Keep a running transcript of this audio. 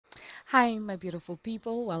Hi, my beautiful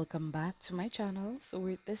people. Welcome back to my channel. So,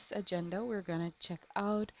 with this agenda, we're gonna check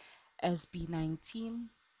out SB19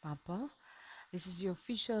 MAPA. This is your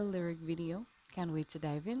official lyric video. Can't wait to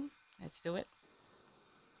dive in. Let's do it.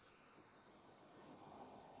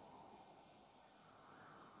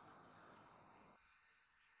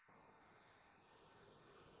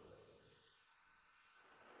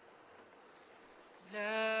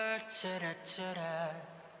 La chara chara,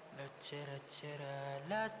 la chara chara,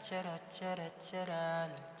 la chara chara chara,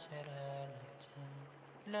 la chara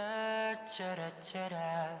la chara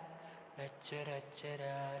chara, la chara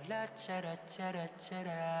chara, la chara chara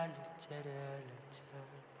chara, la chara la chara.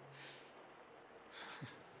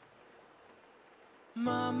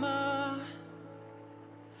 Mama,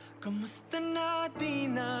 kamusta na di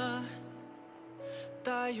na?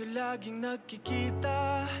 Tayo laging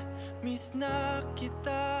nagkikita, miss na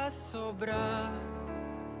kita sobra.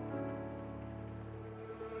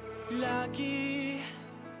 Lagi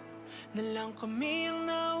na lang kami ang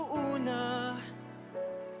nauuna.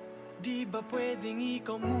 Di ba pwedeng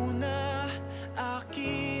ikaw muna?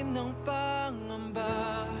 Akin ang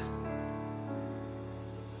pangamba.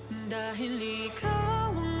 Dahil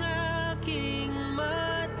ikaw ang aking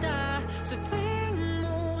mata sa tuwing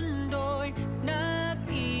mundo'y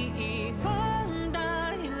nag-iibang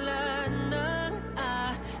dahilan ng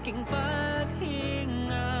aking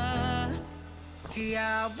paghinga.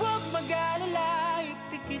 Kaya huwag mag-alala,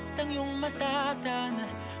 ipikit ang iyong mata, tana,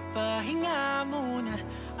 pahinga muna,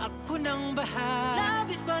 ako nang bahala.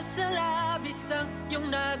 Labis pa sa labis ang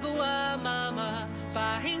iyong nagawa, mama,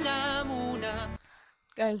 pahinga muna.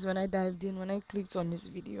 Guys, when I clicked on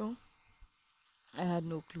this video, I had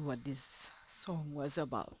no clue what this song was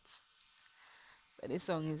about. But this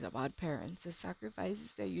song is about parents, the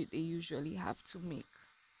sacrifices that they usually have to make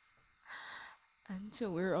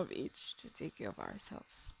until we're of age to take care of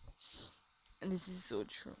ourselves. And this is so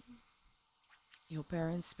true. Your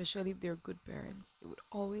parents, especially if they're good parents, they would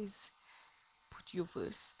always put you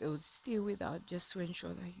first. They would stay without just to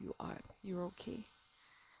ensure that you're okay.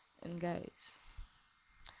 And guys,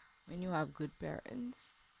 when you have good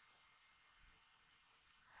parents,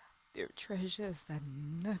 they're treasures that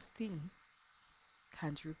nothing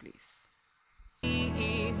can replace.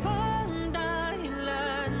 Ibang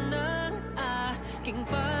dahilan ng aking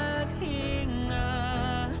paghinga.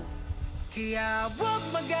 Kaya huwag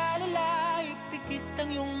mag-alala, ipikit ang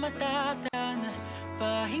iyong mata, tana,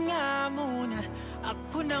 pahinga muna,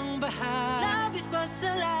 ako nang bahala. Labis pa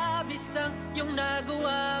sa labis ang iyong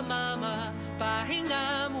nagawa, mama,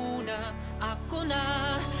 pahinga muna, ako na.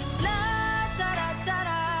 La tara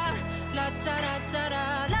tara, la tara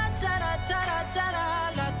tara, la tara tara tara,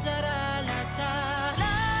 la tara la tara,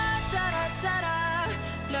 la tara tara,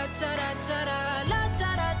 la tara tara, la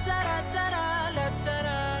tara tara tara, la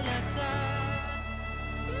tara la tara.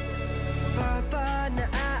 Papa,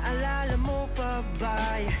 naaalala mo pa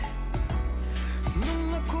ba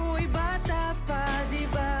nung ako'y bata pa, di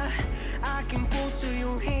ba? Aking puso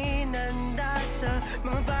yung hinanda sa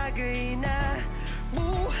mga bagay na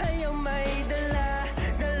buhay ang may dala.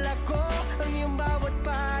 Dala ko ang iyong bawat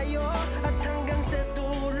payo, at hanggang sa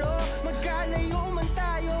dulo, magkalayo man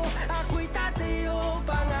tayo, ako'y tatayo,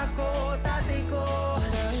 pangako tatay ko.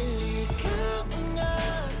 Dahil ikaw ang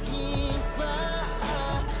aking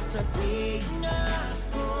paa sa tuwing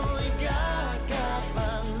ako'y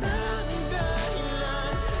gagapang ng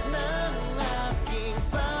dahilan ng aking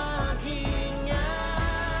paghinga.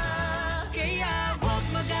 Kaya huwag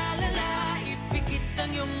mag-alala, ipikit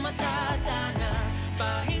ang iyong mata, tana,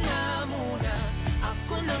 pahinga muna,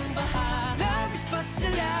 ako nang bahala. Labis pa sa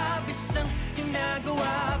labis ang iyong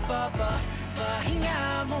nagawa, papa,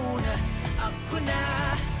 pahinga muna, ako na.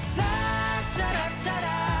 La tara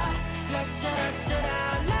tara, la tara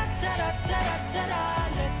tara, la tara tara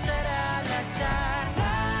tara, la tara la tara,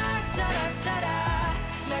 la tara tara,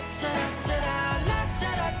 la tara tara, la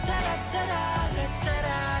tara tara tara, la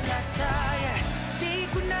tara la tara. Yeah. Di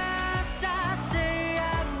ko na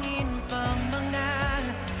sasayangin pa mga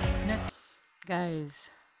Guys,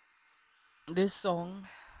 this song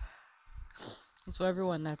is for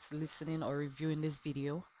everyone that's listening or reviewing this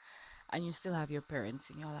video and you still have your parents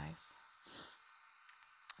in your life.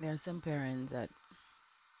 There are some parents that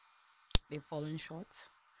they've fallen short,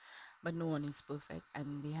 but no one is perfect,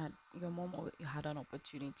 and your mom had an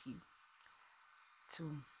opportunity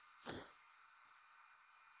to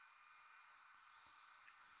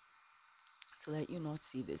let you not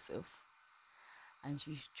see this earth, and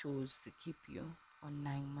she chose to keep you for 9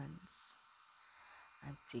 months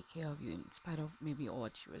and take care of you in spite of maybe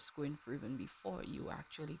what she was going through even before you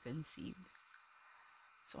actually conceived.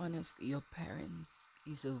 So honestly, your parents,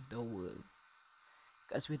 deserve the world.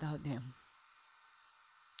 Because without them,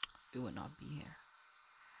 we would not be here.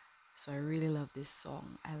 So I really love this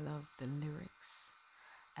song. I love the lyrics.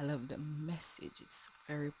 I love the message. It's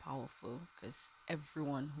very powerful because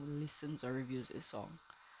everyone who listens or reviews this song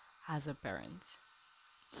has a parent.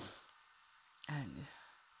 And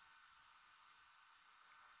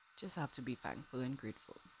just have to be thankful and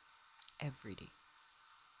grateful every day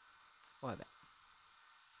for that.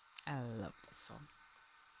 I love this song.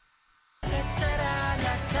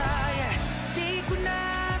 Di ko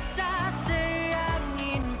na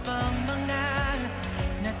sasayangin pa mga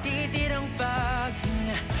natitirang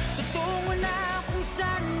paghinga. Tutungo na kung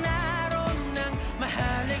saan naroon ng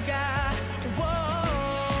mahalaga.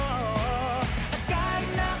 Whoa. At kahit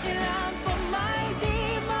na kailan pa may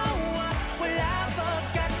di mawawala,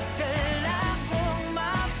 pagkat dala kong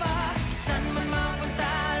mapa. Saan man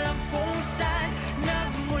mapunta, alam kung saan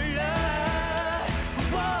nagmula.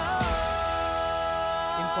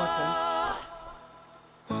 Important.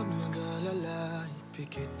 Huwag mag-alala,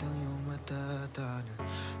 ipikit ang iyong mata, tana.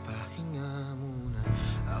 Pahinga muna,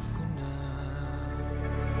 ako na.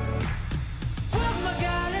 Huwag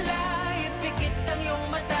mag-alala, ipikit ang iyong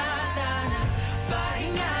mata, tana.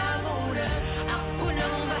 Pahinga muna, ako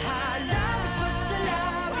nang bahala. Mas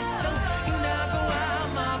masalabis ang iyong nagawa,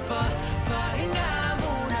 mapa. Pahinga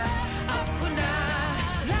muna, ako na.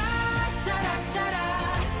 La-tara-tara,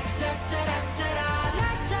 la-tara-tara,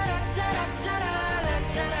 la-tara-tara-tara,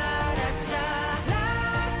 la-tara-tara,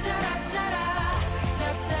 la-tara-tara,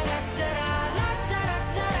 la-tara-tara,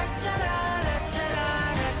 la-tara-tara-tara, la-tara-tara.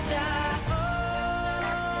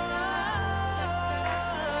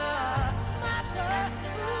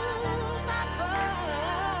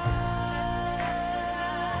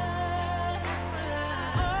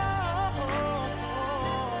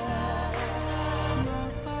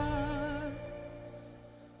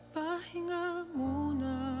 Pahinga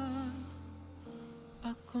muna,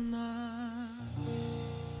 ako na.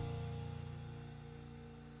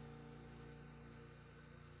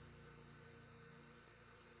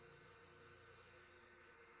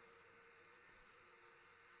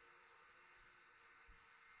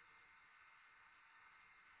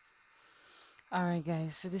 Alright,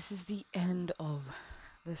 guys, so this is the end of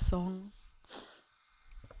the song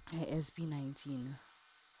SB19.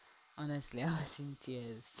 Honestly, I was in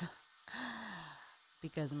tears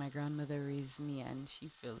because my grandmother raised me and she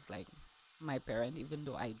feels like my parent, even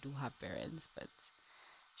though I do have parents, but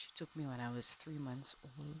she took me when I was 3 months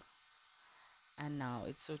old. And now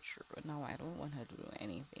it's so true. Now I don't want her to do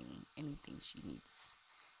anything she needs,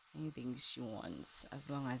 anything she wants. As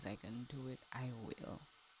long as I can do it, I will.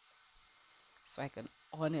 So I can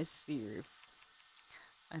honestly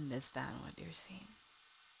understand what they're saying.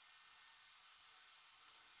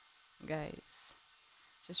 Guys,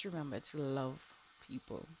 just remember to love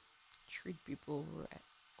people, treat people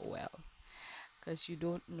well, because you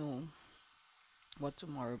don't know what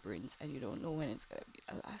tomorrow brings, and you don't know when it's gonna be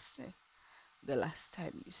the last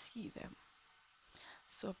time you see them.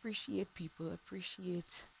 So appreciate people,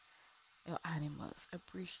 appreciate your animals,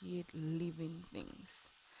 appreciate living things.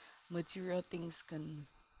 Material things can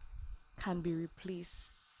be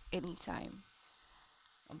replaced anytime,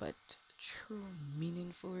 but true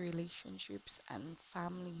meaningful relationships and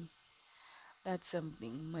family, that's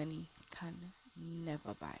something money can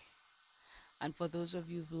never buy. And for those of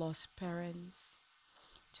you who've lost parents,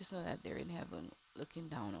 just know that they're in heaven looking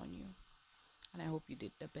down on you. And I hope you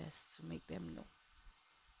did the best to make them know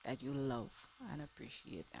that you love and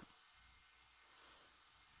appreciate them.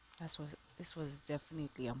 This was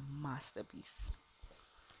definitely a masterpiece.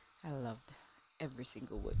 I loved every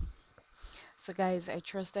single word. So guys, I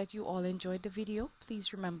trust that you all enjoyed the video.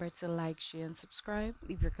 Please remember to like, share, and subscribe.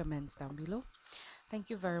 Leave your comments down below.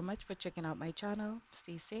 Thank you very much for checking out my channel.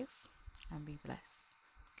 Stay safe and be blessed.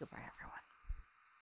 Goodbye, everyone.